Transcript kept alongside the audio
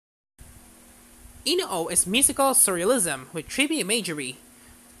Inu-Oh is musical surrealism with trippy imagery.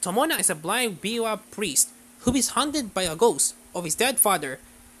 Tomona is a blind Biwa priest who is haunted by a ghost of his dead father,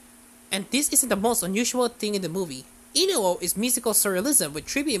 and this isn't the most unusual thing in the movie. Inu-Oh is musical surrealism with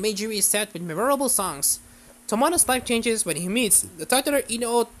trippy imagery set with memorable songs. Tomona's life changes when he meets the titular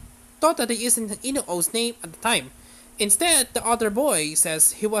Inu-Oh, thought that he isn't Inu-Oh's name at the time. Instead, the other boy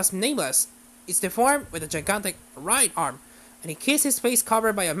says he was nameless. It's deformed with a gigantic right arm, and he kisses his face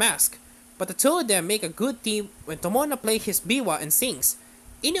covered by a mask. But the two of them make a good team when Tomona plays his biwa and sings.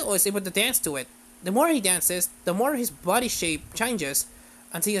 Inu-Oh is able to dance to it. The more he dances, the more his body shape changes,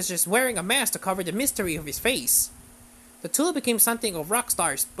 until he is just wearing a mask to cover the mystery of his face. The two became something of rock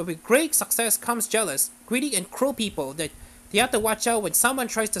stars, but with great success comes jealous, greedy, and cruel people that they have to watch out when someone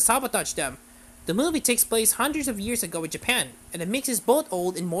tries to sabotage them. The movie takes place hundreds of years ago in Japan, and it mixes both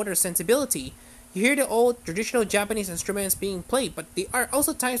old and modern sensibility. You hear the old, traditional Japanese instruments being played, but there are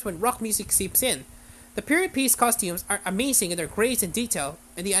also times when rock music seeps in. The period piece costumes are amazing in their grace and detail,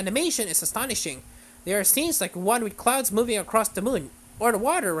 and the animation is astonishing. There are scenes like one with clouds moving across the moon, or the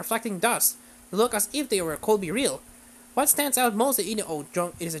water reflecting dust, that look as if they were could be real. What stands out most in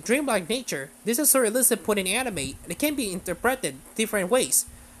Inu-Oh is a dreamlike nature. This is surrealism put in anime, and it can be interpreted different ways.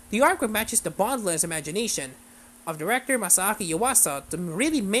 The artwork matches the boundless imagination of director Masaaki Yuasa to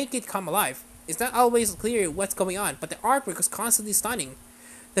really make it come alive. It's not always clear what's going on, but the artwork is constantly stunning.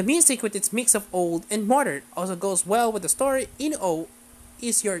 The music with its mix of old and modern also goes well with the story. Inu-Oh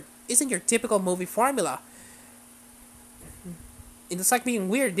isn't your typical movie formula. It's like being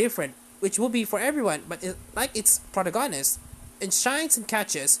weird different, which will be for everyone, but like its protagonist, it shines and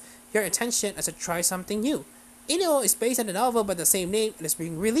catches your attention as it tries something new. Inu-Oh is based on a novel by the same name and is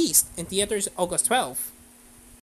being released in theaters August 12th.